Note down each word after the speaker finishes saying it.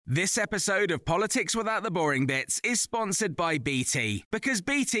This episode of Politics Without the Boring Bits is sponsored by BT, because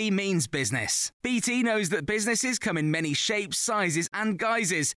BT means business. BT knows that businesses come in many shapes, sizes and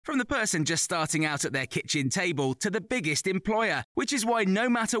guises, from the person just starting out at their kitchen table to the biggest employer, which is why no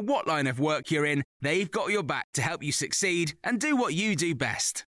matter what line of work you're in, they've got your back to help you succeed and do what you do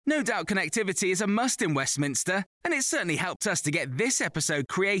best. No doubt connectivity is a must in Westminster, and it's certainly helped us to get this episode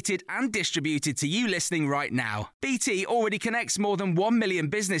created and distributed to you listening right now. BT already connects more than 1 million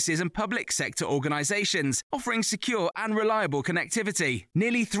businesses and public sector organisations, offering secure and reliable connectivity.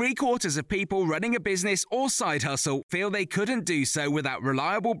 Nearly 3/4 of people running a business or side hustle feel they couldn't do so without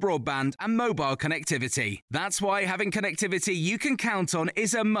reliable broadband and mobile connectivity. That's why having connectivity you can count on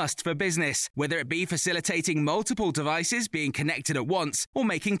is a must for business, whether it be facilitating multiple devices being connected at once or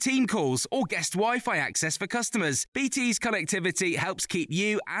making team calls or guest Wi-Fi access for customers. BT's connectivity helps keep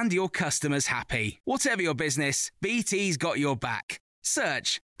you and your customers happy. Whatever your business, BT's got your back.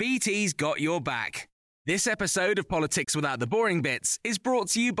 Search BT's got your back. This episode of Politics Without the Boring Bits is brought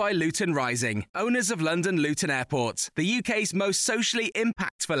to you by Luton Rising, owners of London Luton Airport, the UK's most socially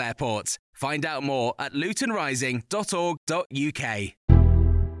impactful airport. Find out more at lutonrising.org.uk.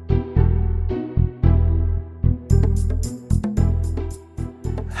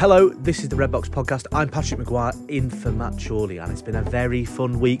 Hello, this is the Red Box Podcast. I'm Patrick Maguire, in for Matt Chorley, and it's been a very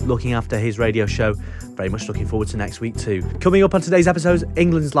fun week looking after his radio show. Very much looking forward to next week too. Coming up on today's episode,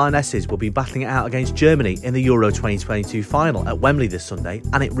 England's Lionesses will be battling it out against Germany in the Euro 2022 final at Wembley this Sunday,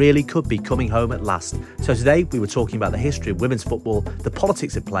 and it really could be coming home at last. So today we were talking about the history of women's football, the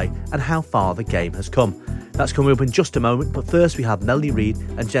politics at play, and how far the game has come. That's coming up in just a moment, but first we have Melanie Reid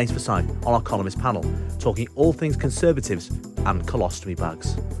and James Forsyth on our columnist panel, talking all things Conservatives and colostomy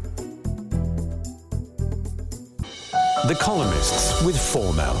bags. The Columnists with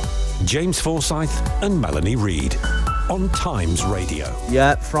Formel, James Forsyth and Melanie Reid on Times Radio.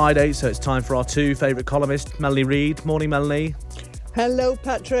 Yeah, Friday, so it's time for our two favourite columnists, Melanie Reid. Morning, Melanie. Hello,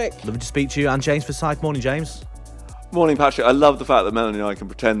 Patrick. Lovely to speak to you. And James Forsyth. Morning, James. Morning, Patrick. I love the fact that Melanie and I can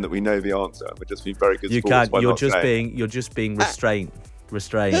pretend that we know the answer. We're just being very good You sports. can. You're just being restrained.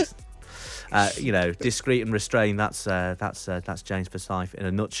 Discreet and restrained. That's James Forsyth in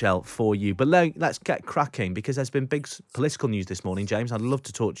a nutshell for you. But let's get cracking, because there's been big political news this morning, James. I'd love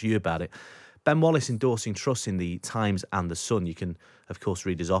to talk to you about it. Ben Wallace endorsing Truss in the Times and the Sun. You can, of course,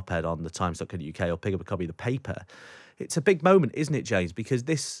 read his op-ed on the times.co.uk or pick up a copy of the paper. It's a big moment, isn't it, James? Because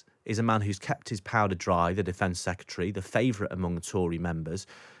this is a man who's kept his powder dry, the Defence Secretary, the favourite among Tory members.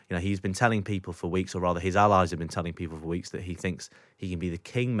 You know, he's been telling people for weeks, or rather his allies have been telling people for weeks, that he thinks he can be the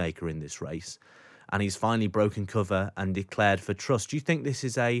kingmaker in this race. And he's finally broken cover and declared for Truss. Do you think this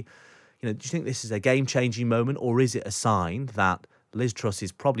is a game-changing moment, or is it a sign that Liz Truss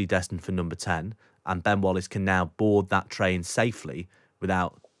is probably destined for number 10 and Ben Wallace can now board that train safely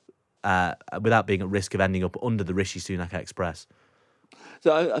without being at risk of ending up under the Rishi Sunak Express?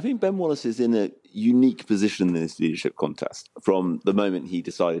 So I think Ben Wallace is in a unique position in this leadership contest from the moment he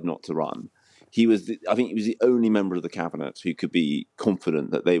decided not to run. He was the only member of the cabinet who could be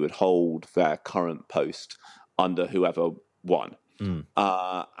confident that they would hold their current post under whoever won.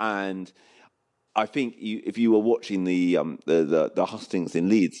 And I think if you were watching the hustings in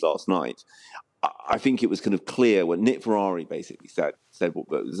Leeds last night, I think it was kind of clear when Nick Ferrari basically said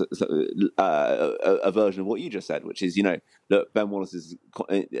a version of what you just said, which is, look, Ben Wallace's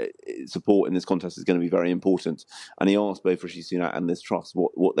support in this contest is going to be very important. And he asked both Rishi Sunak and Liz Truss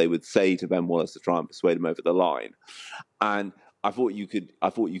what they would say to Ben Wallace to try and persuade him over the line. And I thought you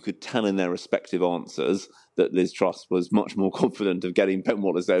could tell in their respective answers that Liz Truss was much more confident of getting Ben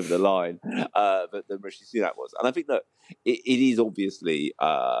Wallace over the line than Rishi Sunak was. And I think that it is obviously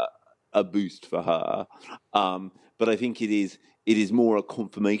a boost for her, but I think it is more a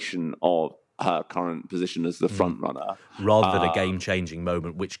confirmation of her current position as the front runner, rather than a game-changing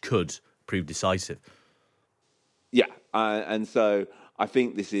moment which could prove decisive. Yeah, and so I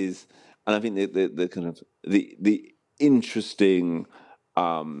think this is, and I think the kind of the interesting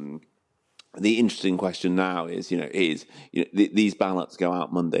question now is these ballots go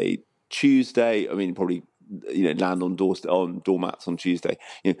out Monday, Tuesday. I mean, probably land on doormats on Tuesday.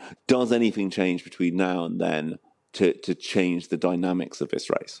 Does anything change between now and then to change the dynamics of this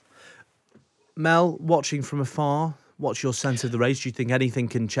race? Mel, watching from afar, what's your sense of the race? Do you think anything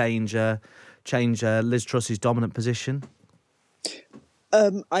can change Liz Truss's dominant position?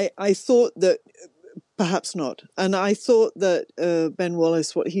 I thought that perhaps not. And I thought that Ben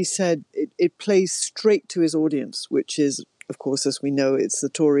Wallace, what he said, it plays straight to his audience, which is, of course, as we know, it's the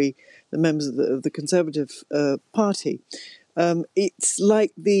members of the Conservative Party. It's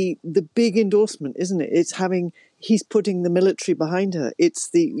like the big endorsement, isn't it? It's having he's putting the military behind her. It's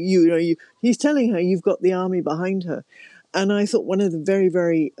he's telling her you've got the army behind her. And I thought one of the very,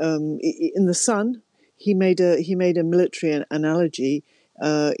 very in The Sun, he made a military analogy.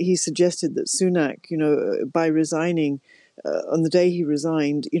 He suggested that Sunak, by resigning on the day he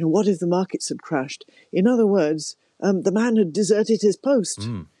resigned, what if the markets had crashed? In other words, the man had deserted his post.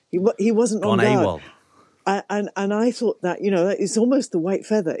 He wasn't on guard. And I thought that it's almost the white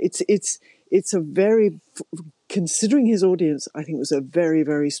feather. It's a very, considering his audience, I think it was a very,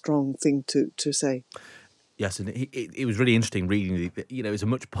 very strong thing to say. Yes, and it was really interesting reading. It was a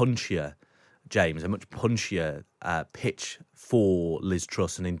much punchier, James, a much punchier pitch for Liz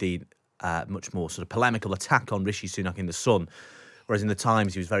Truss, and indeed much more sort of polemical attack on Rishi Sunak in The Sun. Whereas in The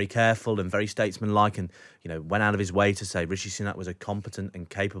Times, he was very careful and very statesmanlike, and went out of his way to say Rishi Sunak was a competent and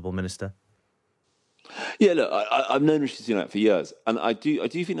capable minister. Yeah, look, I've known Rishi Sunak for years, and I do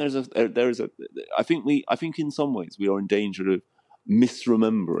think I think in some ways we are in danger of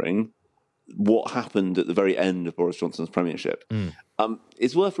misremembering what happened at the very end of Boris Johnson's premiership.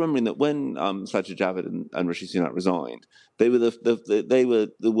 It's worth remembering that when Sajid Javid and Rishi Sunak resigned, they were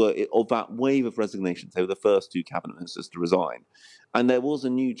of that wave of resignations. They were the first two cabinet ministers to resign, and there was a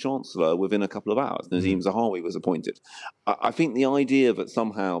new chancellor within a couple of hours. Nazim Zahawi was appointed. I think the idea that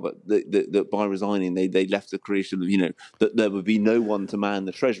somehow that by resigning they left the creation of that there would be no one to man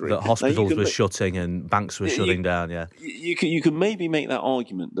the treasury. That hospitals were shutting and banks were shutting down. Yeah, you can maybe make that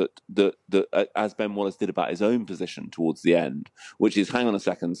argument that as Ben Wallace did about his own position towards the end, which is, hang on a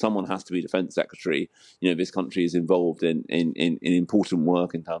second, someone has to be defence secretary. This country is involved in important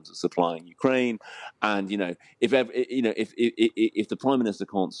work in terms of supplying Ukraine, and if the prime minister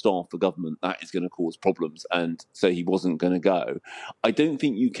can't staff the government, that is going to cause problems, and so he wasn't going to go. I don't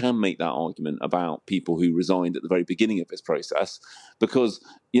think you can make that argument about people who resigned at the very beginning of this process, because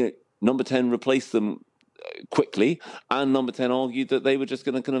Number 10 replaced them quickly, and Number 10 argued that they were just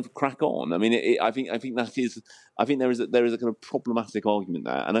going to kind of crack on. I mean, I think there is a kind of problematic argument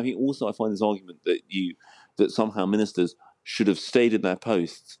there, and I think also I find this argument that somehow ministers should have stayed in their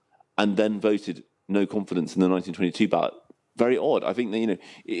posts and then voted no confidence in the 1922 ballot very odd. I think that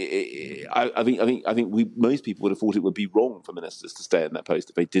I think most people would have thought it would be wrong for ministers to stay in their post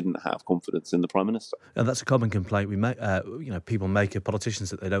if they didn't have confidence in the Prime Minister. And that's a common complaint we make. People make of politicians,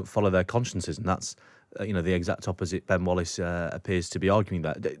 that they don't follow their consciences, and that's the exact opposite. Ben Wallace appears to be arguing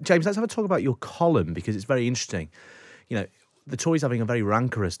that. James, let's have a talk about your column, because it's very interesting. The Tories having a very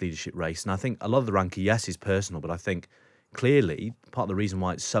rancorous leadership race, and I think a lot of the rancour, yes, is personal, but I think clearly part of the reason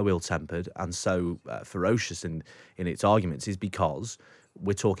why it's so ill-tempered and so ferocious in its arguments is because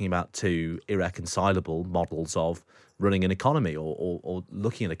we're talking about two irreconcilable models of running an economy or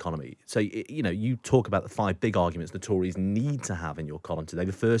looking at economy. So, you talk about the five big arguments the Tories need to have in your column today.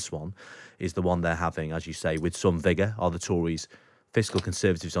 The first one is the one they're having, as you say, with some vigour. Are the Tories fiscal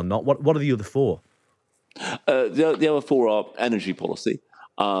conservatives or not? What are the other four? The other four are energy policy.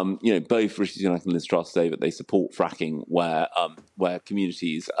 Both Rishi Sunak and Liz Truss say that they support fracking where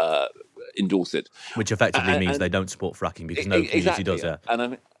communities endorse it, which effectively means they don't support fracking because no community does. Yeah,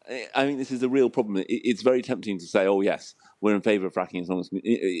 and I think this is a real problem. It's very tempting to say, "Oh yes, we're in favour of fracking as long as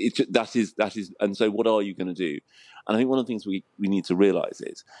that is." And so, what are you going to do? And I think one of the things we need to realise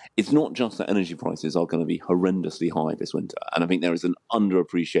is it's not just that energy prices are going to be horrendously high this winter, and I think there is an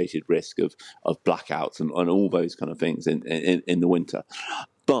underappreciated risk of blackouts and all those kind of things in the winter.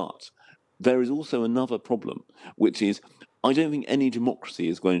 But there is also another problem, which is I don't think any democracy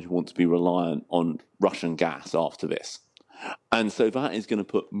is going to want to be reliant on Russian gas after this. And so that is going to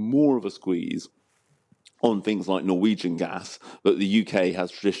put more of a squeeze on things like Norwegian gas that the UK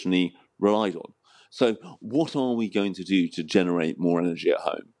has traditionally relied on. So what are we going to do to generate more energy at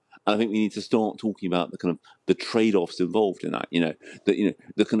home? And I think we need to start talking about the trade-offs involved in that.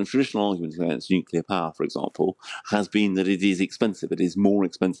 The kind of traditional argument against nuclear power, for example, has been that it is expensive. It is more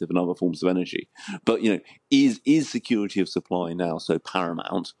expensive than other forms of energy. But is security of supply now so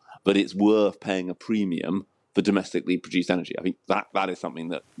paramount that it's worth paying a premium for domestically produced energy? I think that is something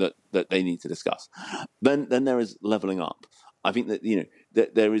that they need to discuss. Then there is levelling up. I think that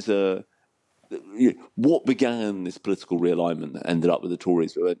that there is what began this political realignment that ended up with the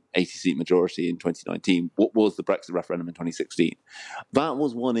Tories with an 80-seat majority in 2019, what was the Brexit referendum in 2016, that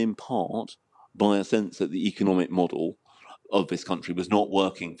was won in part by a sense that the economic model of this country was not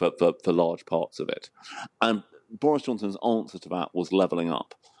working for large parts of it. And Boris Johnson's answer to that was levelling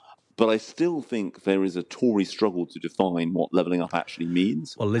up. But I still think there is a Tory struggle to define what levelling up actually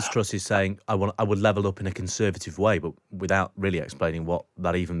means. Well, Liz Truss is saying, I would level up in a conservative way, but without really explaining what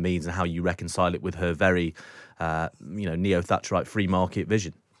that even means and how you reconcile it with her very, neo-Thatcherite free market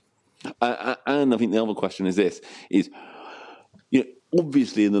vision. And I think the other question is this: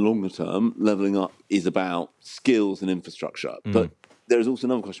 obviously in the longer term, levelling up is about skills and infrastructure, but there is also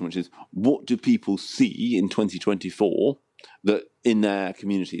another question, which is what do people see in 2024 that in their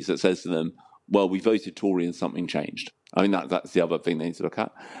communities that says to them, well, we voted Tory and something changed? I mean, that's the other thing they need to look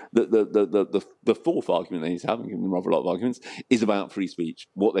at. The fourth argument they need to have, and give them rather a lot of arguments, is about free speech,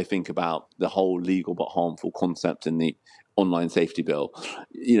 what they think about the whole legal but harmful concept in the online safety bill,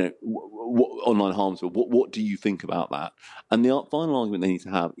 online harms bill. What do you think about that? And the final argument they need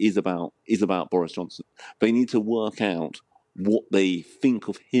to have is about Boris Johnson. They need to work out what they think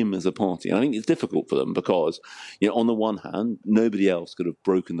of him as a party. And I think it's difficult for them because, on the one hand, nobody else could have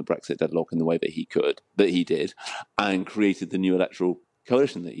broken the Brexit deadlock in the way that he did, and created the new electoral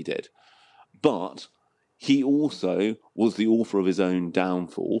coalition that he did. But he also was the author of his own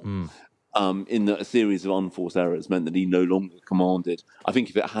downfall, in that a series of unforced errors meant that he no longer commanded. I think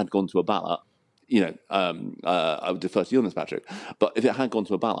if it had gone to a ballot, I would defer to you on this, Patrick, but if it had gone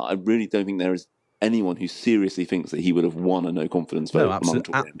to a ballot, I really don't think there is anyone who seriously thinks that he would have won a no confidence vote among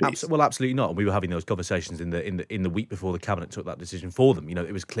Tory MPs. Well, absolutely not. We were having those conversations in the week before the cabinet took that decision for them.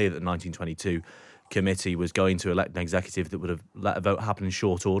 It was clear that the 1922 committee was going to elect an executive that would have let a vote happen in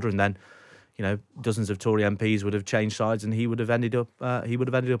short order, and then, dozens of Tory MPs would have changed sides, and he would have ended up out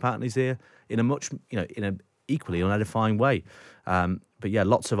in his ear in a much, in an equally unedifying way. But yeah,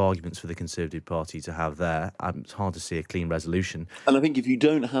 lots of arguments for the Conservative Party to have there. It's hard to see a clean resolution. And I think if you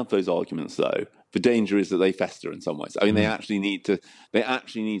don't have those arguments, though, the danger is that they fester in some ways. I mean, they actually need to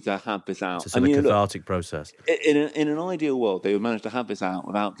have this out. It's a cathartic process. In an ideal world, they would manage to have this out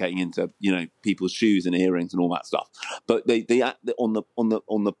without getting into people's shoes and earrings and all that stuff. But they on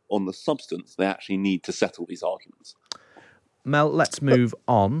the substance, they actually need to settle these arguments. Mel, let's move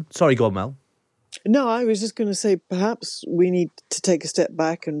on. Sorry, go on, Mel. No, I was just going to say perhaps we need to take a step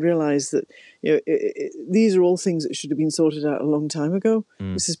back and realise that these are all things that should have been sorted out a long time ago.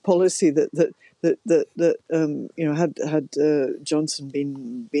 This is policy that had Johnson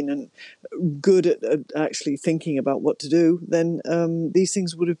been good at actually thinking about what to do, then these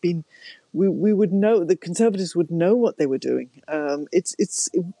things would have been. We would know, the Conservatives would know what they were doing.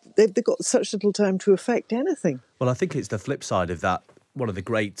 They've got such little time to affect anything. Well, I think it's the flip side of that. One of the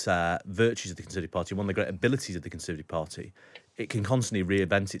great virtues of the Conservative Party, one of the great abilities of the Conservative Party, it can constantly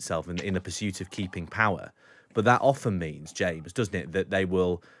reinvent itself in the pursuit of keeping power. But that often means, James, doesn't it, that they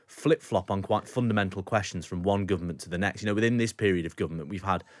will flip-flop on quite fundamental questions from one government to the next. Within this period of government, we've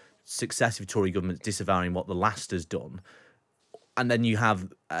had successive Tory governments disavowing what the last has done. And then you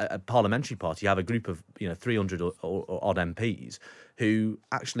have a parliamentary party, you have a group of 300 or odd MPs who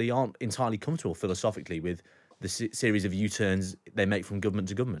actually aren't entirely comfortable philosophically with the series of U-turns they make from government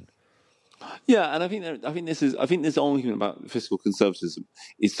to government. Yeah, and I think this argument about fiscal conservatism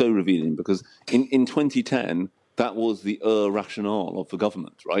is so revealing because in 2010 that was the rationale of the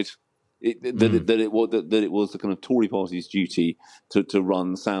government, right? That it was the kind of Tory party's duty to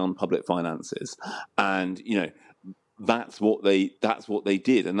run sound public finances, and that's what they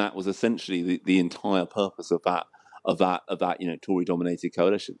did, and that was essentially the entire purpose of that Tory-dominated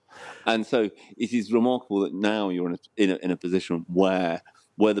coalition. And so it is remarkable that now you're in a position where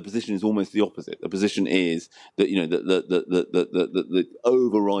the position is almost the opposite. The position is that the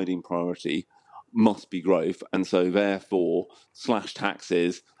overriding priority must be growth, and so therefore slash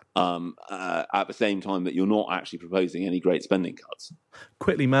taxes at the same time that you're not actually proposing any great spending cuts.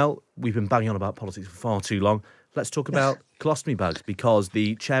 Quickly, Mel, we've been banging on about politics for far too long. Let's talk about colostomy bags, because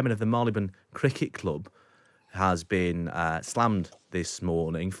the chairman of the Marylebone Cricket Club has been slammed this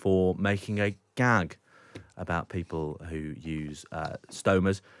morning for making a gag about people who use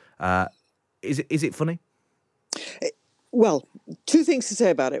stomas. Is it funny? Well, two things to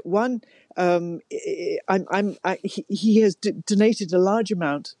say about it. One, he has donated a large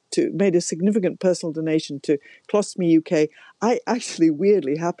amount made a significant personal donation to Colostomy UK. I actually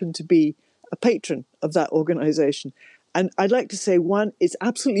weirdly happen to be a patron of that organisation, and I'd like to say, one, it's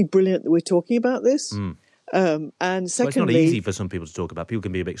absolutely brilliant that we're talking about this. And secondly, it's not easy for some people to talk about. People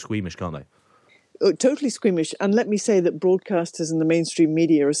can be a bit squeamish, can't they? Totally squeamish. And let me say that broadcasters and the mainstream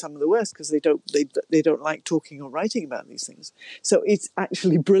media are some of the worst because they don't like talking or writing about these things. So it's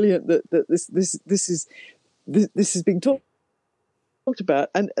actually brilliant that this is being talked about.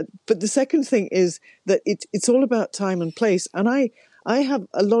 And but the second thing is that it's all about time and place. And I have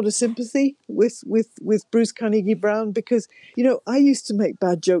a lot of sympathy with Bruce Carnegie Brown because I used to make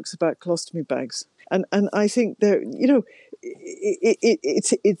bad jokes about colostomy bags. And I think it's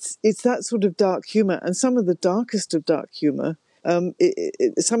that sort of dark humour, and some of the darkest of dark humour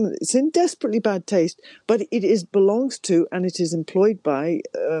It's in desperately bad taste, but it belongs to and it is employed by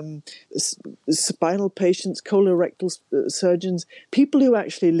spinal patients, colorectal surgeons, people who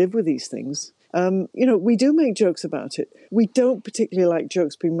actually live with these things. We do make jokes about it. We don't particularly like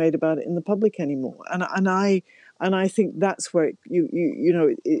jokes being made about it in the public anymore, and I think that's where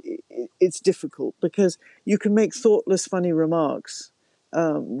it's difficult, because you can make thoughtless, funny remarks,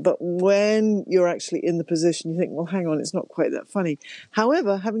 but when you're actually in the position, you think, well, hang on, it's not quite that funny.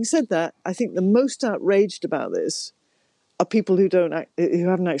 However, having said that, I think the most outraged about this are people who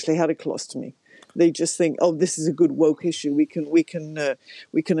haven't actually had a colostomy. They just think, oh, this is a good woke issue. We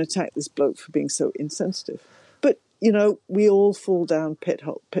can attack this bloke for being so insensitive. But we all fall down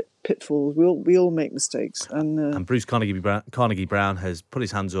pitfalls. We all make mistakes. And Bruce Carnegie Brown has put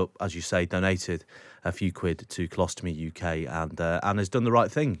his hands up, as you say, donated a few quid to Colostomy UK, and has done the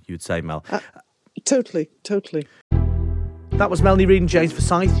right thing, you would say, Mel. Totally. That was Melanie Reid and James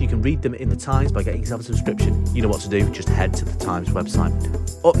Forsyth. You can read them in The Times by getting yourself a subscription. You know what to do, just head to The Times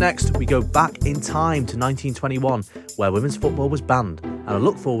website. Up next, we go back in time to 1921, where women's football was banned, and I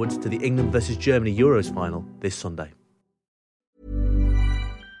look forward to the England versus Germany Euros final this Sunday.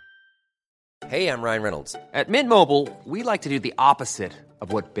 Hey, I'm Ryan Reynolds. At Mint Mobile, we like to do the opposite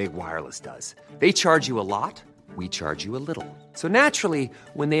of what Big Wireless does. They charge you a lot, we charge you a little. So naturally,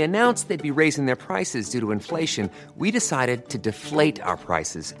 when they announced they'd be raising their prices due to inflation, we decided to deflate our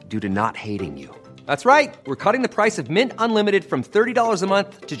prices due to not hating you. That's right. We're cutting the price of Mint Unlimited from $30 a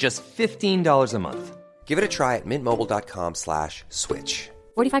month to just $15 a month. Give it a try at mintmobile.com/switch.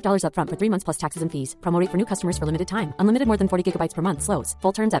 $45 up front for 3 months plus taxes and fees. Promo rate for new customers for limited time. Unlimited more than 40 gigabytes per month slows.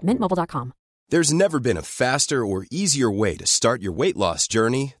 Full terms at mintmobile.com. There's never been a faster or easier way to start your weight loss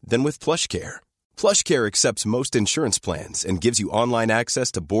journey than with PlushCare. PlushCare accepts most insurance plans and gives you online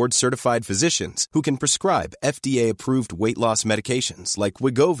access to board-certified physicians who can prescribe FDA-approved weight loss medications like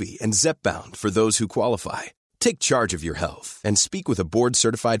Wegovy and Zepbound for those who qualify. Take charge of your health and speak with a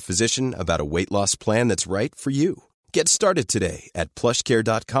board-certified physician about a weight loss plan that's right for you. Get started today at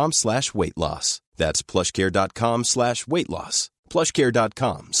plushcare.com/weight loss. That's plushcare.com/weight loss.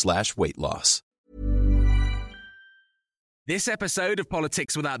 plushcare.com/weight loss. This episode of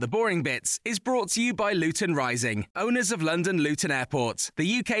Politics Without the Boring Bits is brought to you by Luton Rising, owners of London Luton Airport, the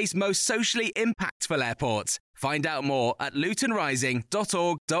UK's most socially impactful airport. Find out more at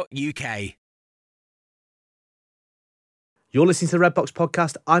lutonrising.org.uk. You're listening to the Red Box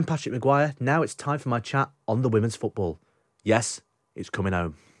Podcast. I'm Patrick Maguire. Now it's time for my chat on the women's football. Yes, it's coming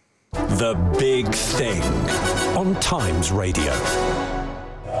home. The Big Thing on Times Radio.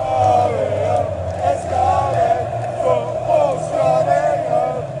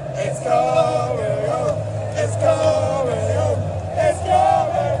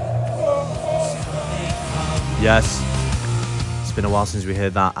 Yes, it's been a while since we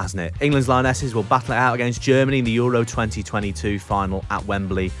heard that, hasn't it? England's Lionesses will battle it out against Germany in the Euro 2022 final at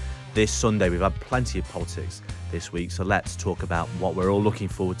Wembley this Sunday. We've had plenty of politics this week, so let's talk about what we're all looking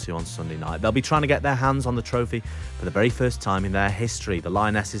forward to on Sunday night. They'll be trying to get their hands on the trophy for the very first time in their history. The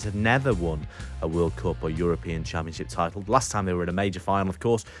Lionesses have never won a World Cup or European Championship title. The last time they were in a major final, of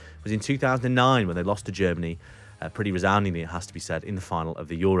course, was in 2009 when they lost to Germany, pretty resoundingly, it has to be said, in the final of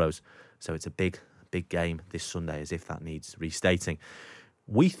the Euros. So it's a big game this Sunday, as if that needs restating.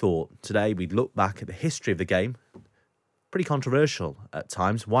 We thought today we'd look back at the history of the game. Pretty controversial at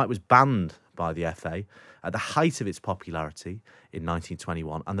times. Why it was banned by the FA at the height of its popularity in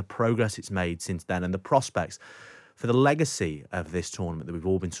 1921, and the progress it's made since then, and the prospects for the legacy of this tournament that we've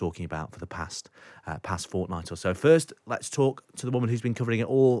all been talking about for the past fortnight or so. First, let's talk to the woman who's been covering it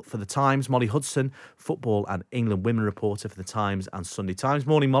all for the Times, Molly Hudson, football and England women reporter for the Times and Sunday Times.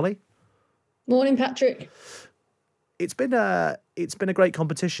 Morning, Molly. Morning, Patrick. It's been a great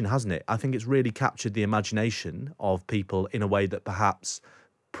competition, hasn't it? I think it's really captured the imagination of people in a way that perhaps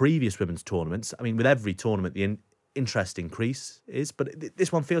previous women's tournaments, I mean, with every tournament, the interest increases, but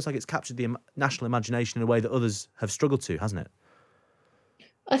this one feels like it's captured the national imagination in a way that others have struggled to, hasn't it?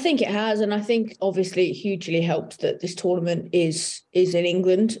 I think it has, and I think obviously it hugely helped that this tournament is in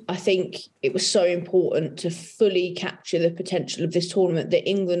England. I think it was so important to fully capture the potential of this tournament that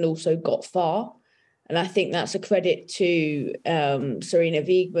England also got far. And I think that's a credit to Sarina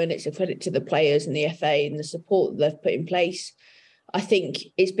Wiegman. It's a credit to the players and the FA and the support that they've put in place. I think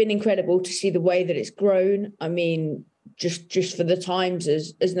it's been incredible to see the way that it's grown. I mean, just for the Times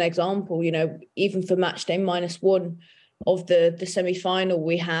as an example, you know, even for match day -1 of the semi-final,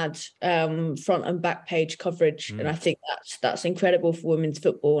 we had front and back page coverage. And I think that's incredible for women's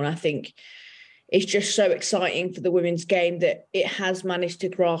football. And I think it's just so exciting for the women's game that it has managed to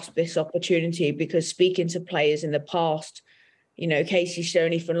grasp this opportunity, because speaking to players in the past, Casey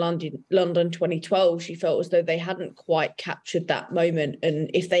Stoney from London 2012, she felt as though they hadn't quite captured that moment.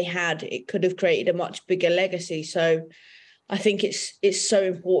 And if they had, it could have created a much bigger legacy. So I think it's so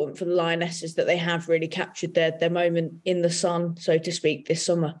important for the Lionesses that they have really captured their moment in the sun, so to speak, this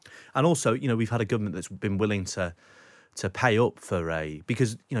summer. And also, we've had a government that's been willing to pay up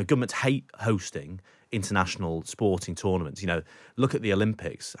because governments hate hosting international sporting tournaments. Look at the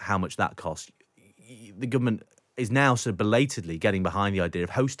Olympics, how much that costs. The government is now sort of belatedly getting behind the idea of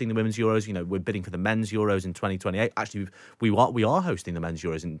hosting the Women's Euros. We're bidding for the Men's Euros in 2028. Actually, we are hosting the Men's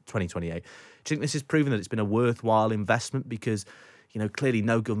Euros in 2028. Do you think this has proven that it's been a worthwhile investment? Because, clearly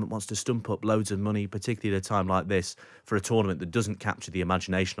no government wants to stump up loads of money, particularly at a time like this, for a tournament that doesn't capture the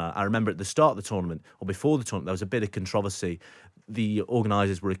imagination. I remember at the start of the tournament, or before the tournament, there was a bit of controversy. The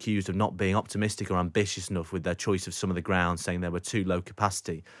organisers were accused of not being optimistic or ambitious enough with their choice of some of the grounds, saying they were too low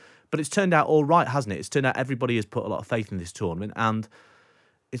capacity. But it's turned out all right, hasn't it? It's turned out everybody has put a lot of faith in this tournament, and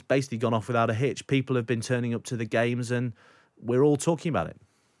it's basically gone off without a hitch. People have been turning up to the games, and we're all talking about it.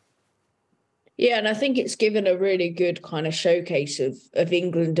 Yeah, and I think it's given a really good kind of showcase of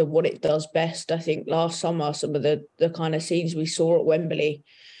England and what it does best. I think last summer, some of the kind of scenes we saw at Wembley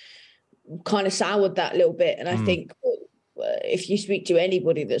kind of soured that a little bit. And I think if you speak to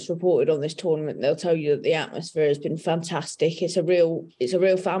anybody that's reported on this tournament, they'll tell you that the atmosphere has been fantastic. It's a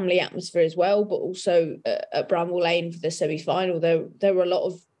real family atmosphere as well, but also at Bramall Lane for the semi-final, there were a lot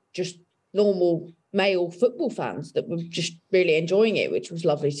of just normal male football fans that were just really enjoying it, which was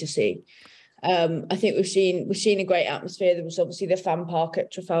lovely to see. I think we've seen a great atmosphere. There was obviously the fan park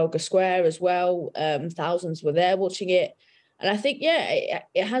at Trafalgar Square as well. Thousands were there watching it. And I think,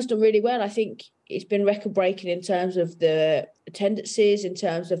 it has done really well. I think it's been record-breaking in terms of the attendances, in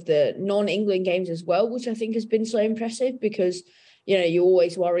terms of the non-England games as well, which I think has been so impressive because, you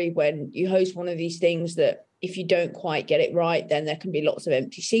always worry when you host one of these things that if you don't quite get it right, then there can be lots of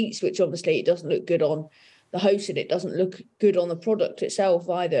empty seats, which obviously it doesn't look good on the host and it doesn't look good on the product itself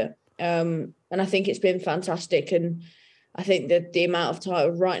either. And I think it's been fantastic. And I think that the amount of time I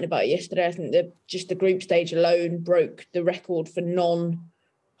was writing about it yesterday, I think that just the group stage alone broke the record for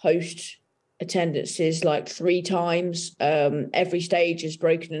non-host attendances like 3 times. Every stage has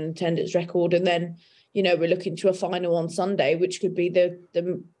broken an attendance record. And then, we're looking to a final on Sunday, which could be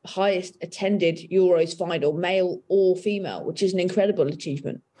the highest attended Euros final, male or female, which is an incredible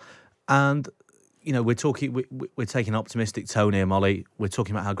achievement. And we're taking an optimistic tone here, Molly. We're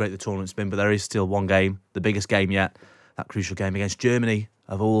talking about how great the tournament's been, but there is still one game, the biggest game yet, that crucial game against Germany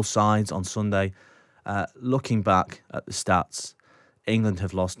of all sides on Sunday. Looking back at the stats, England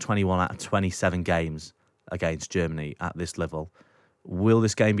have lost 21 out of 27 games against Germany at this level. Will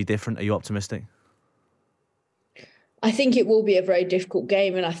this game be different? Are you optimistic? I think it will be a very difficult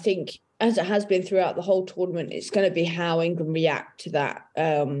game, and I think, as it has been throughout the whole tournament, it's going to be how England react to that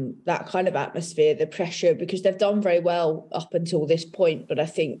kind of atmosphere, the pressure, because they've done very well up until this point. But I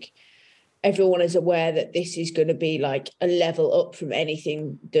think everyone is aware that this is going to be like a level up from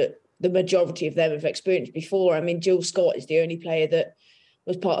anything that the majority of them have experienced before. I mean, Jill Scott is the only player that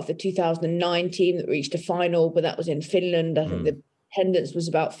was part of the 2009 team that reached a final, but that was in Finland. I think the attendance was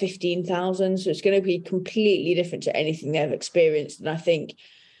about 15,000. So it's going to be completely different to anything they've experienced. And I think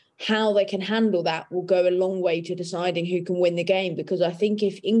how they can handle that will go a long way to deciding who can win the game, because I think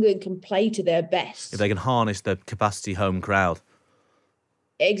if England can play to their best, if they can harness the capacity home crowd.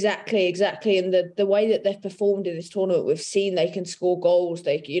 Exactly. And the way that they've performed in this tournament, we've seen they can score goals.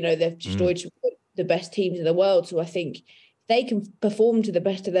 They've destroyed the best teams in the world. So I think if they can perform to the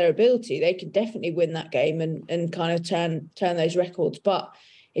best of their ability, they can definitely win that game and kind of turn those records. But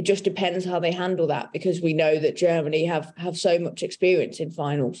it just depends how they handle that, because we know that Germany have so much experience in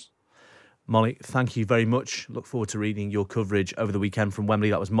finals. Molly, thank you very much. Look forward to reading your coverage over the weekend from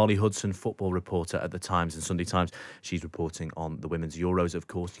Wembley. That was Molly Hudson, football reporter at The Times and Sunday Times. She's reporting on the Women's Euros, of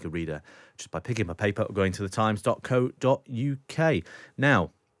course. You can read her just by picking up a paper or going to thetimes.co.uk.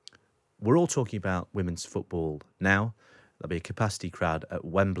 Now, we're all talking about women's football now. There'll be a capacity crowd at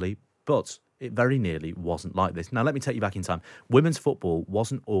Wembley, but it very nearly wasn't like this. Now, let me take you back in time. Women's football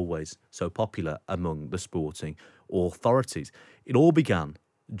wasn't always so popular among the sporting authorities. It all began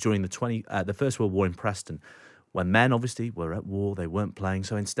during the First World War in Preston, when men obviously were at war, they weren't playing.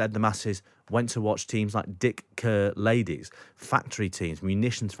 So instead, the masses went to watch teams like Dick Kerr Ladies, factory teams,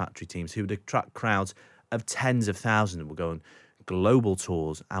 munitions factory teams, who would attract crowds of tens of thousands and would go on global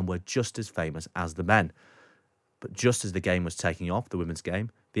tours and were just as famous as the men. But just as the game was taking off, the women's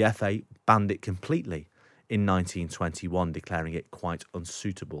game, the FA banned it completely in 1921, declaring it quite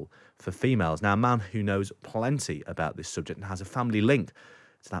unsuitable for females. Now, a man who knows plenty about this subject and has a family link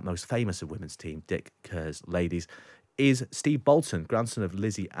to that most famous of women's team, Dick Kerr's Ladies, is Steve Bolton, grandson of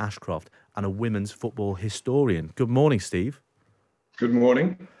Lizzie Ashcroft and a women's football historian. Good morning, Steve. Good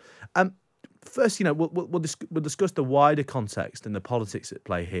morning. First, we'll discuss the wider context and the politics at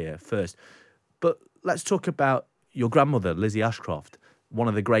play here first. But let's talk about your grandmother, Lizzie Ashcroft, one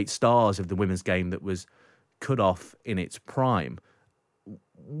of the great stars of the women's game that was cut off in its prime.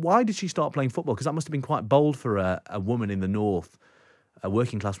 Why did she start playing football? Because that must have been quite bold for a woman in the North, a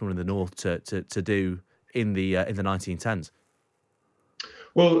working class woman in the North, to do in the 1910s.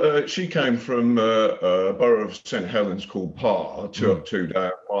 Well, she came from a borough of St Helens called Parr,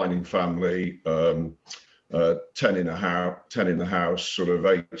 two-down mining family, 10 in the house, sort of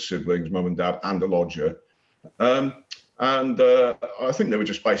 8 siblings, mum and dad, and a lodger. I think they were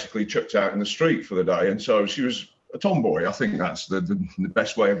just basically chucked out in the street for the day. And so she was a tomboy. I think that's the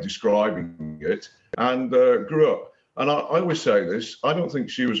best way of describing it. And grew up. And I always say this, I don't think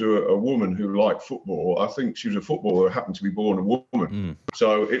she was a woman who liked football. I think she was a footballer who happened to be born a woman.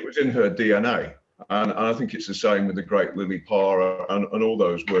 So it was in her DNA. And I think it's the same with the great Lily Parr and all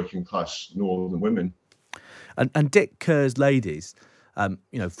those working class northern women. And Dick Kerr's Ladies,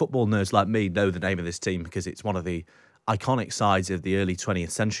 football nerds like me know the name of this team because it's one of the iconic sides of the early 20th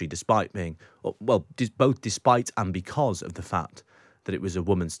century, despite being, both despite and because of the fact that it was a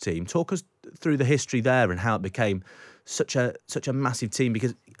women's team. Talk us through the history there and how it became such a massive team,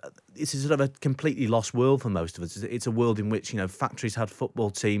 because this is sort of a completely lost world for most of us. It's a world in which, factories had football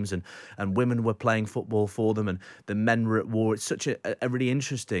teams and women were playing football for them and the men were at war. It's such a really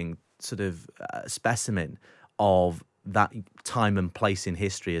interesting sort of specimen of that time and place in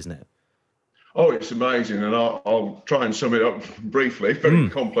history, isn't it? Oh, it's amazing. And I'll try and sum it up briefly. Very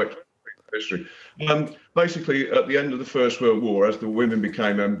complex history. Basically, at the end of the First World War, as the women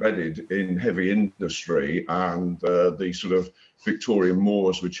became embedded in heavy industry and the sort of Victorian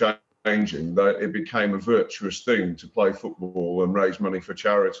mores were changing, it became a virtuous thing to play football and raise money for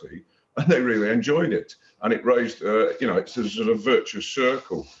charity. And they really enjoyed it. And it raised, it's a sort of virtuous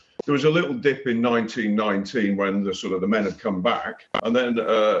circle. There was a little dip in 1919 when the men had come back. And then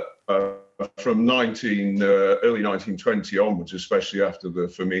from early 1920 onwards, especially after the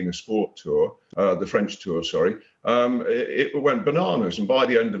Femina Sport Tour, the French tour, it went bananas. And by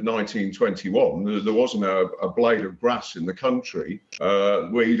the end of 1921, there wasn't a blade of grass in the country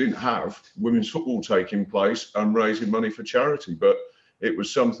where you didn't have women's football taking place and raising money for charity. But it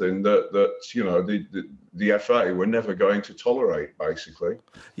was something that the FA were never going to tolerate, basically.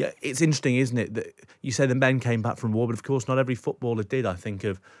 Yeah, it's interesting, isn't it, that you say the men came back from war, but of course not every footballer did. I think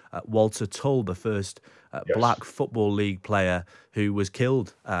of Walter Tull, the first black Football League player who was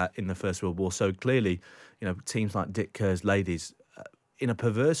killed in the First World War. So clearly, teams like Dick Kerr's Ladies, in a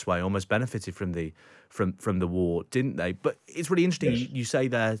perverse way, almost benefited from the war, didn't they? But it's really interesting. Yes. You say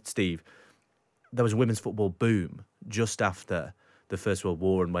there, Steve, there was a women's football boom just after the First World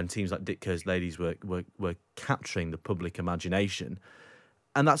War, and when teams like Dick Kerr's Ladies were capturing the public imagination.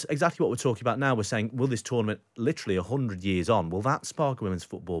 And that's exactly what we're talking about now. We're saying, will this tournament, literally 100 years on, will that spark a women's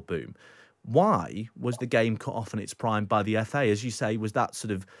football boom? Why was the game cut off in its prime by the FA? As you say, was that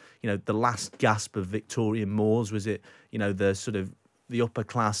sort of, the last gasp of Victorian mores? Was it, the sort of the upper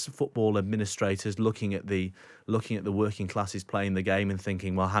class football administrators looking at the working classes playing the game and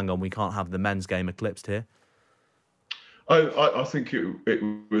thinking, well, hang on, we can't have the men's game eclipsed here? I think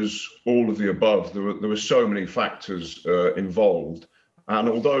it was all of the above. There were so many factors involved. And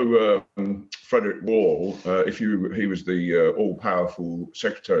although Frederick Wall, he was the all-powerful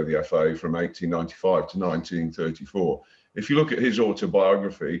secretary of the FA from 1895 to 1934, if you look at his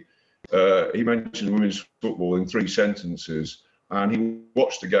autobiography, he mentioned women's football in 3 sentences. And he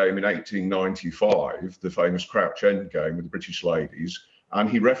watched the game in 1895, the famous Crouch End game with the British ladies. And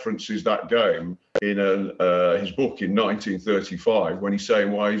he references that game in his book in 1935 when he's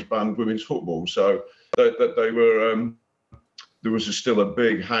saying why he's banned women's football. So that they were, there was still a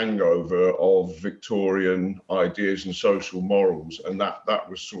big hangover of Victorian ideas and social morals, and that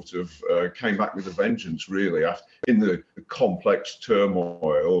was sort of came back with a vengeance, really, in the complex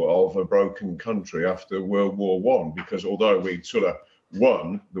turmoil of a broken country after World War I. Because although we sort of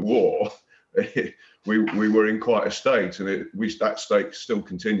won the war, we were in quite a state, and that state still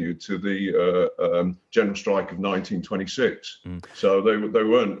continued to the general strike of 1926. So they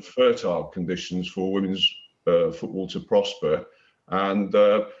weren't fertile conditions for women's football to prosper. And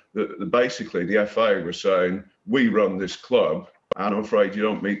basically the FA were saying, we run this club, and I'm afraid you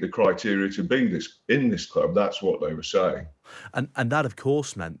don't meet the criteria to be in this club. That's what they were saying. And that, of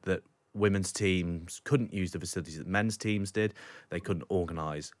course, meant that women's teams couldn't use the facilities that men's teams did. They couldn't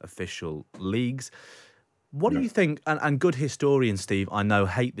organise official leagues. What do you think, and good historians, Steve, I know,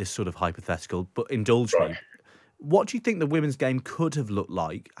 hate this sort of hypothetical, but indulge me. What do you think the women's game could have looked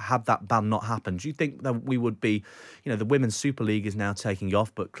like had that ban not happened? Do you think that we would be, the Women's Super League is now taking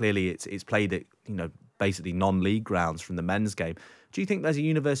off, but clearly it's played at, basically non-league grounds from the men's game. Do you think there's a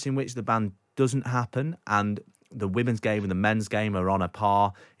universe in which the ban doesn't happen and the women's game and the men's game are on a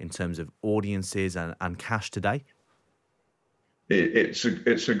par in terms of audiences and cash today? It's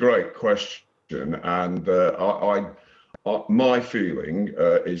a great question, and my feeling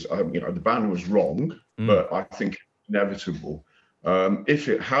is, the ban was wrong, but I think it's inevitable. If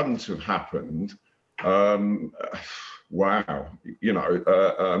it hadn't have happened, wow,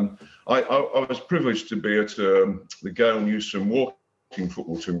 I was privileged to be at the Gail Newsom walking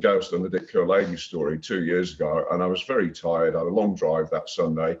football team. Gail's done the Dick Kerr Ladies story 2 years ago, and I was very tired. I had a long drive that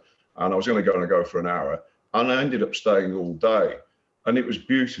Sunday, and I was going to go for an hour, and I ended up staying all day. And it was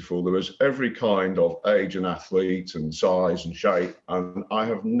beautiful. There was every kind of age and athlete and size and shape, and I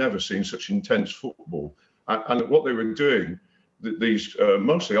have never seen such intense football. And what they were doing, these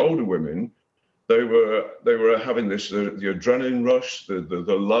mostly older women, they were having this the adrenaline rush, the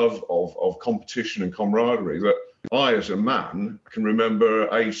love of competition and camaraderie that I, as a man, can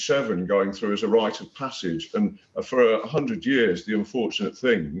remember age 7 going through as a rite of passage. And for 100 years, the unfortunate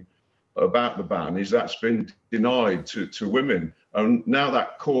thing about the ban is that's been denied to women. And now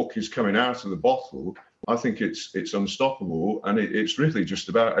that cork is coming out of the bottle, I think it's unstoppable, and it's really just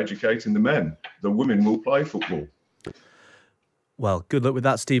about educating the men. The women will play football. Well, good luck with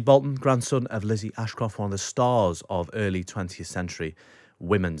that, Steve Bolton, grandson of Lizzie Ashcroft, one of the stars of early 20th century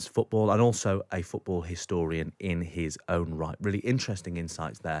women's football, and also a football historian in his own right. Really interesting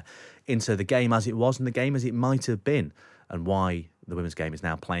insights there into the game as it was and the game as it might have been, and why the women's game is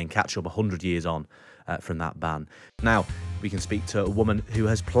now playing catch-up 100 years on from that ban. Now, we can speak to a woman who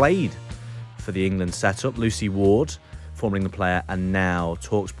has played for the England setup, Lucy Ward, former England player and now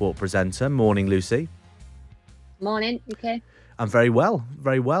TalkSport presenter. Morning, Lucy. Morning, okay. I'm very well,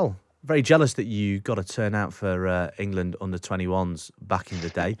 very well. Very jealous that you got a turn out for England under-21s back in the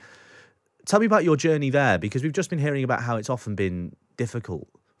day. Tell me about your journey there, because we've just been hearing about how it's often been difficult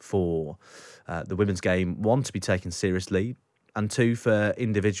for the women's game, one, to be taken seriously, and two, for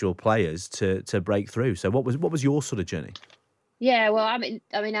individual players to break through. So what was your sort of journey? Yeah, well, I mean,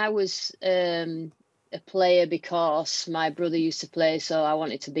 I was a player because my brother used to play, so I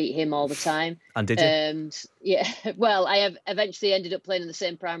wanted to beat him all the time. And did you? Yeah, well, I have eventually ended up playing in the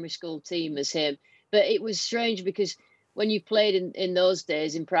same primary school team as him. But it was strange because when you played in those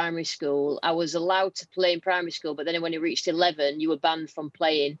days in primary school, I was allowed to play in primary school, but then when you reached 11, you were banned from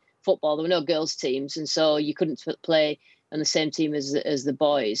playing football. There were no girls' teams, and so you couldn't play on the same team as the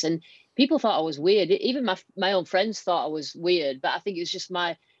boys. And people thought I was weird. Even my own friends thought I was weird, but I think it was just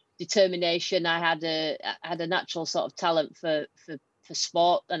my determination. I had a natural sort of talent for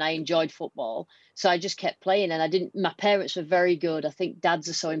sport, and I enjoyed football, so I just kept playing. And my parents were very good. I think dads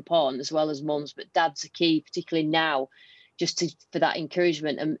are so important as well as mums, but dads are key, particularly now, just for that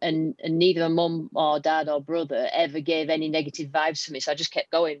encouragement. And neither a mum or dad or brother ever gave any negative vibes to me, so I just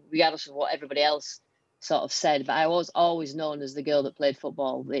kept going regardless of what everybody else sort of said. But I was always known as the girl that played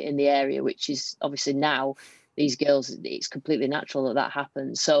football in the area, which is obviously now these girls, it's completely natural that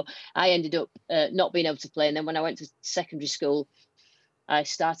happens. So I ended up not being able to play. And then when I went to secondary school, I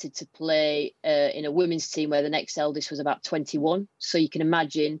started to play in a women's team where the next eldest was about 21. So you can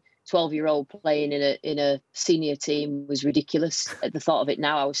imagine 12-year-old playing in a senior team was ridiculous. At the thought of it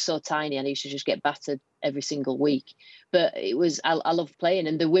now, I was so tiny and I used to just get battered every single week. But I loved playing.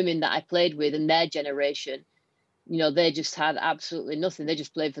 And the women that I played with and their generation, they just had absolutely nothing. They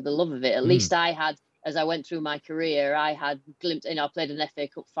just played for the love of it. At least I had, as I went through my career, I had glimpsed, I played an FA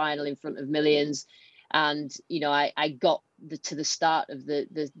Cup final in front of millions. And, I got to the start of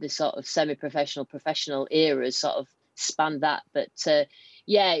the sort of semi-professional, professional eras, sort of spanned that. But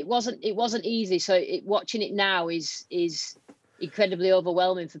yeah, it wasn't easy. So watching it now is incredibly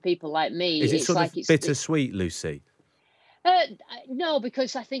overwhelming for people like me. Is it sort of bittersweet, Lucy? No,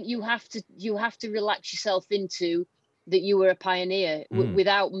 because I think you have to relax yourself into that you were a pioneer.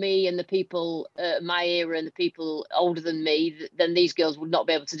 Without me and the people, my era and the people older than me, then these girls would not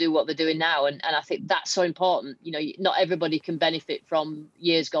be able to do what they're doing now. And I think that's so important. Not everybody can benefit from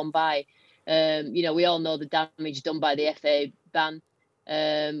years gone by. We all know the damage done by the FA ban.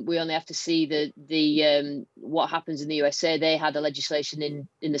 We only have to see the what happens in the USA. They had a legislation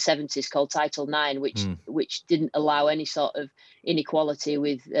in the 70s called Title IX, which didn't allow any sort of inequality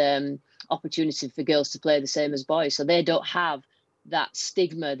with opportunity for girls to play the same as boys. So they don't have that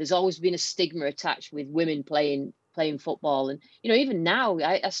stigma. There's always been a stigma attached with women playing football. And, even now,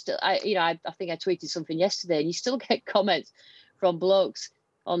 I think I tweeted something yesterday, and you still get comments from blokes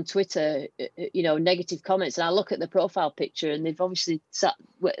on Twitter, negative comments, and I look at the profile picture, and they've obviously sat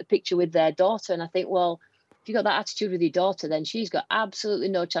a picture with their daughter, and I think, well, if you've got that attitude with your daughter, then she's got absolutely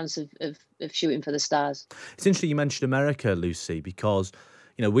no chance of shooting for the stars. It's interesting you mentioned America, Lucy, because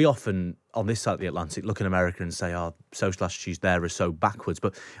we often, on this side of the Atlantic, look at America and say, social attitudes there are so backwards.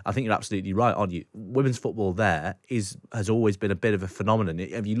 But I think you're absolutely right, aren't you? Women's football there has always been a bit of a phenomenon.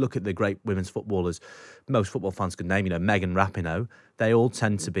 If you look at the great women's footballers, most football fans could name, Megan Rapinoe, they all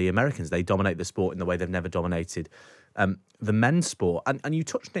tend to be Americans. They dominate the sport in the way they've never dominated the men's sport. And you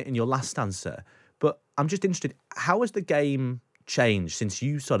touched on it in your last answer, but I'm just interested, how has the game changed since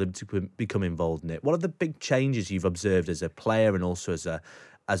you started to become involved in it? What are the big changes you've observed as a player and also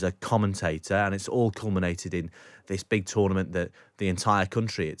as a commentator? And it's all culminated in this big tournament that the entire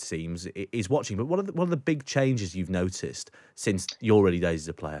country, it seems, is watching. But what are the big changes you've noticed since your early days as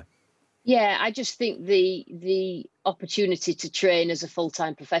a player? Yeah, I just think the opportunity to train as a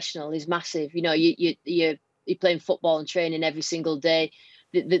full-time professional is massive. You're playing football and training every single day.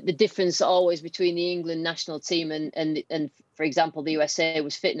 The difference always between the England national team and for example, the USA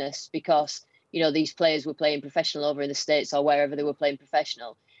was fitness, because, these players were playing professional over in the States or wherever they were playing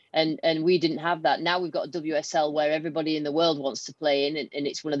professional. And we didn't have that. Now we've got a WSL where everybody in the world wants to play in, and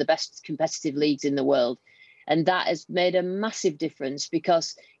it's one of the best competitive leagues in the world. And that has made a massive difference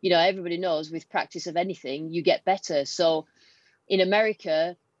because, everybody knows with practice of anything, you get better. So in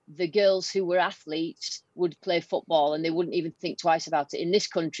America, the girls who were athletes would play football and they wouldn't even think twice about it. In this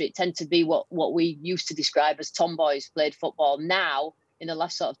country, it tended to be what we used to describe as tomboys played football. Now, in the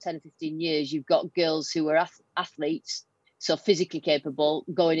last sort of 10, 15 years, you've got girls who are athletes, so physically capable,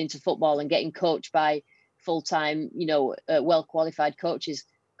 going into football and getting coached by full-time, well-qualified coaches,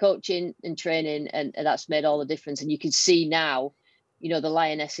 coaching and training, and that's made all the difference. And you can see now, the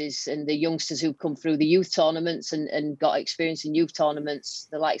Lionesses and the youngsters who've come through the youth tournaments and got experience in youth tournaments,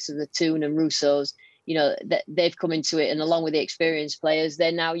 the likes of the Toon and Russo's, they've come into it. And along with the experienced players,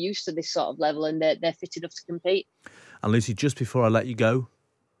 they're now used to this sort of level and they're fit enough to compete. And Lucy, just before I let you go,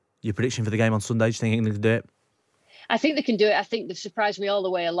 your prediction for the game on Sunday, do you think England can do it? I think they can do it. I think they've surprised me all the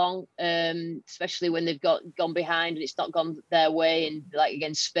way along, especially when they've gone behind and it's not gone their way, and like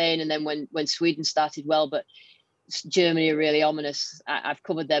against Spain, and then when Sweden started well. But Germany are really ominous. I've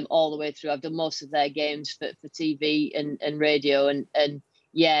covered them all the way through. I've done most of their games for TV and radio, and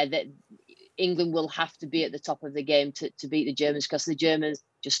yeah, that England will have to be at the top of the game to beat the Germans, because the Germans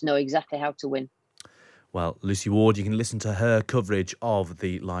just know exactly how to win. Well, Lucy Ward, you can listen to her coverage of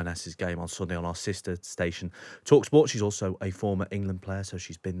the Lionesses game on Sunday on our sister station, TalkSport. She's also a former England player, so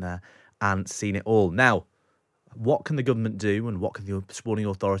she's been there and seen it all. Now, what can the government do and what can the sporting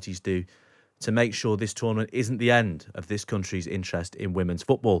authorities do to make sure this tournament isn't the end of this country's interest in women's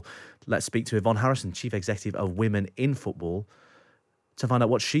football? Let's speak to Yvonne Harrison, Chief Executive of Women in Football, to find out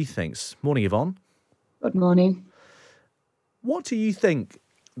what she thinks. Morning, Yvonne. Good morning. What do you think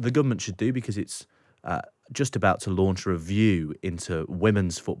the government should do? Because it's just about to launch a review into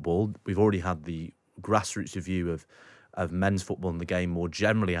women's football. We've already had the grassroots review of men's football and the game more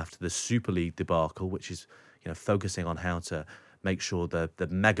generally after the Super League debacle, which is focusing on how to make sure the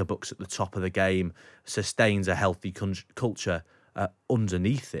mega bucks at the top of the game sustains a healthy culture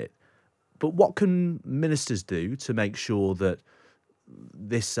underneath it. But what can ministers do to make sure that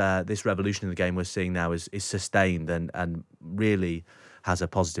this revolution in the game we're seeing now is sustained and really has a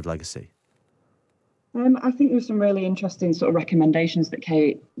positive legacy? I think there were some really interesting sort of recommendations that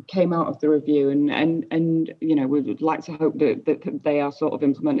came out of the review, and we would like to hope that they are sort of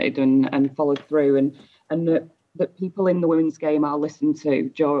implemented and followed through, and that people in the women's game are listened to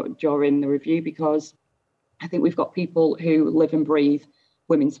during the review, because I think we've got people who live and breathe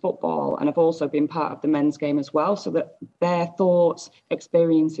women's football and have also been part of the men's game as well, so that their thoughts,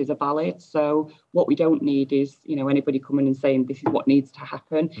 experiences are valid. So what we don't need is, anybody coming and saying this is what needs to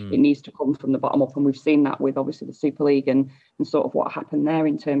happen. It needs to come from the bottom up. And we've seen that with obviously the Super League and sort of what happened there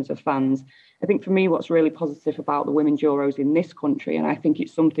in terms of fans. I think for me, what's really positive about the Women's Euros in this country, and I think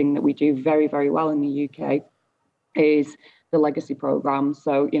it's something that we do very, very well in the UK, is the legacy programme.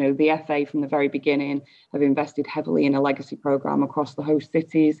 So, the FA from the very beginning have invested heavily in a legacy programme across the host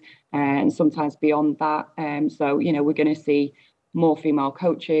cities and sometimes beyond that. So, we're going to see more female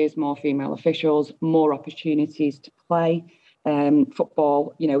coaches, more female officials, more opportunities to play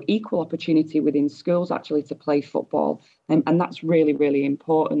football, equal opportunity within schools actually to play football. And that's really, really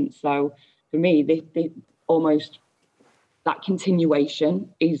important. So for me, the almost that continuation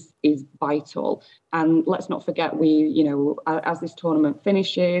is vital. And let's not forget, as this tournament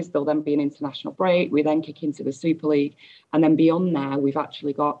finishes, there'll then be an international break. We then kick into the Super League. And then beyond there, we've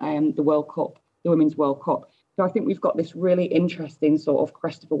actually got the World Cup, the Women's World Cup. So I think we've got this really interesting sort of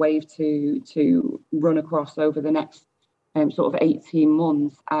crest of a wave to run across over the next sort of 18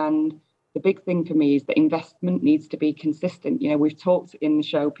 months. And the big thing for me is that investment needs to be consistent. You know, we've talked in the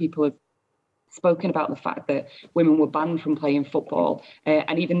show, people have spoken about the fact that women were banned from playing football.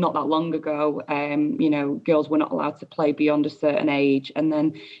 And even not that long ago, you know, girls were not allowed to play beyond a certain age. And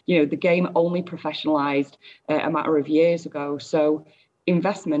then, you know, the game only professionalised a matter of years ago. So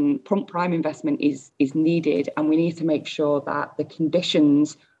investment, prime investment is needed. And we need to make sure that the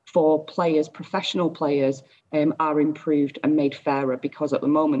conditions for players, professional players, are improved and made fairer, because at the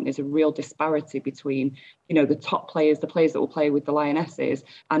moment there's a real disparity between, you know, the top players, the players that will play with the Lionesses,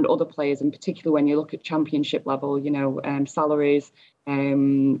 and other players, and particularly when you look at championship level, you know, salaries,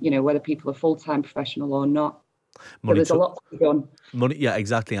 you know, whether people are full-time professional or not. So there's a lot to be done. Money, yeah,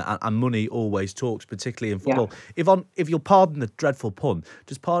 exactly, and money always talks, particularly in football. Yeah. If you'll pardon the dreadful pun,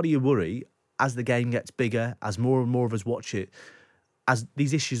 does part of your worry, as the game gets bigger, as more and more of us watch it, as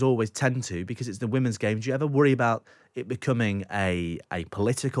these issues always tend to, because it's the women's game, do you ever worry about it becoming a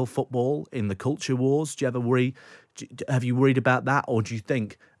political football in the culture wars? Do you ever worry? Have you worried about that, or do you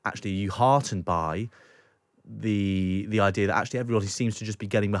think actually you heartened by the idea that actually everybody seems to just be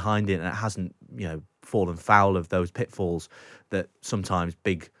getting behind it, and it hasn't, you know, fallen foul of those pitfalls that sometimes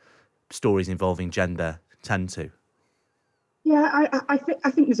big stories involving gender tend to? Yeah, I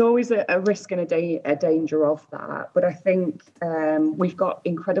think there's always a risk and a danger of that. But I think we've got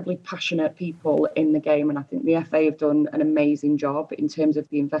incredibly passionate people in the game, and I think the FA have done an amazing job in terms of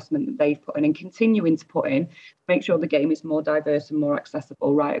the investment that they've put in and continuing to put in to make sure the game is more diverse and more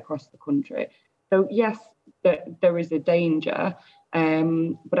accessible right across the country. So yes, there is a danger,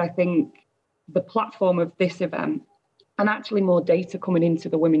 but I think the platform of this event, and actually more data coming into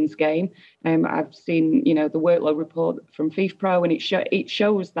the women's game. I've seen, you know, the workload report from FIFPro, and it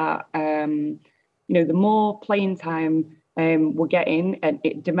shows that, you know, the more playing time we're getting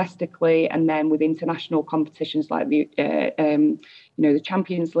domestically, and then with international competitions like the, you know, the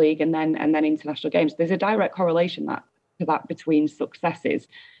Champions League, and then international games, there's a direct correlation to that between successes,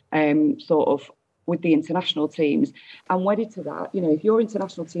 sort of, with the international teams. And wedded to that, you know, if your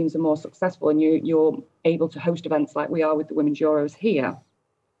international teams are more successful and you're able to host events like we are with the Women's Euros here,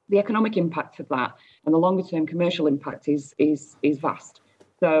 the economic impact of that and the longer term commercial impact is vast.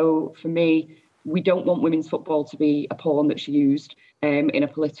 So for me, we don't want women's football to be a pawn that's used in a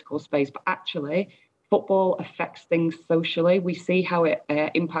political space, but actually football affects things socially. We see how it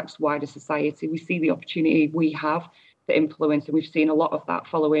impacts wider society. We see the opportunity we have to influence, and we've seen a lot of that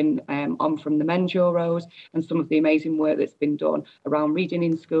following on from the men's Euros and some of the amazing work that's been done around reading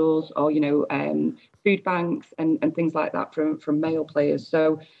in schools, or, you know, food banks and things like that from male players.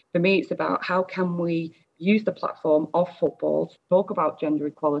 So for me, it's about how can we use the platform of football to talk about gender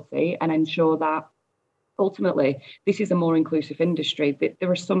equality and ensure that ultimately this is a more inclusive industry.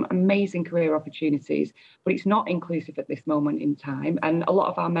 There are some amazing career opportunities, but it's not inclusive at this moment in time, and a lot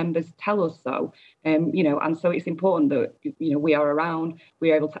of our members tell us so. You know, and so it's important that, you know, we are around,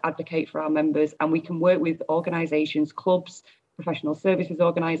 we're able to advocate for our members, and we can work with organisations, clubs, professional services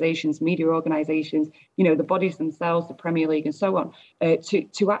organisations, media organisations, you know, the bodies themselves, the Premier League and so on,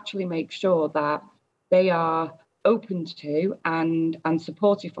 to actually make sure that they are open to and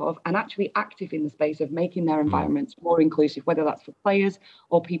supportive of, and actually active in the space of making their environments more inclusive, whether that's for players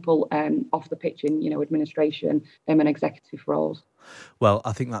or people off the pitch in, you know, administration and executive roles. Well,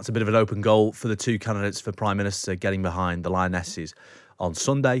 I think that's a bit of an open goal for the two candidates for Prime Minister, getting behind the Lionesses on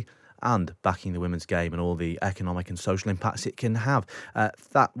Sunday and backing the women's game and all the economic and social impacts it can have.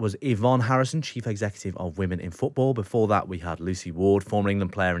 That was Yvonne Harrison, Chief Executive of Women in Football. Before that, we had Lucy Ward, former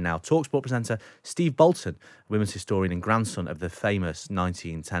England player and now TalkSport presenter, Steve Bolton, women's historian and grandson of the famous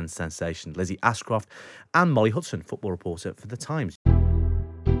 1910 sensation Lizzie Ashcroft, and Molly Hudson, football reporter for The Times.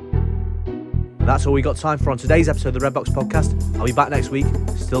 And that's all we got time for on today's episode of the Red Box Podcast. I'll be back next week,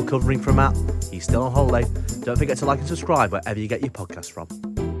 still covering for Matt. He's still on holiday. Don't forget to like and subscribe wherever you get your podcasts from.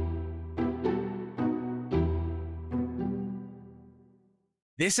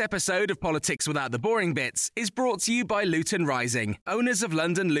 This episode of Politics Without the Boring Bits is brought to you by Luton Rising, owners of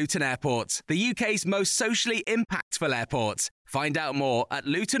London Luton Airport, the UK's most socially impactful airport. Find out more at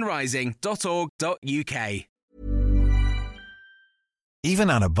lutonrising.org.uk. Even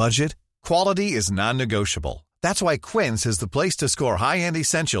on a budget, quality is non-negotiable. That's why Quince is the place to score high-end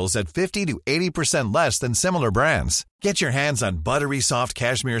essentials at 50 to 80% less than similar brands. Get your hands on buttery soft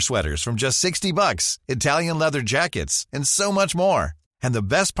cashmere sweaters from just $60, Italian leather jackets, and so much more. And the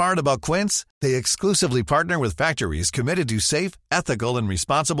best part about Quince, they exclusively partner with factories committed to safe, ethical, and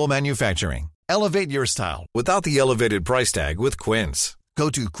responsible manufacturing. Elevate your style without the elevated price tag with Quince. Go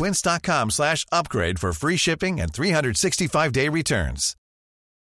to quince.com/upgrade for free shipping and 365-day returns.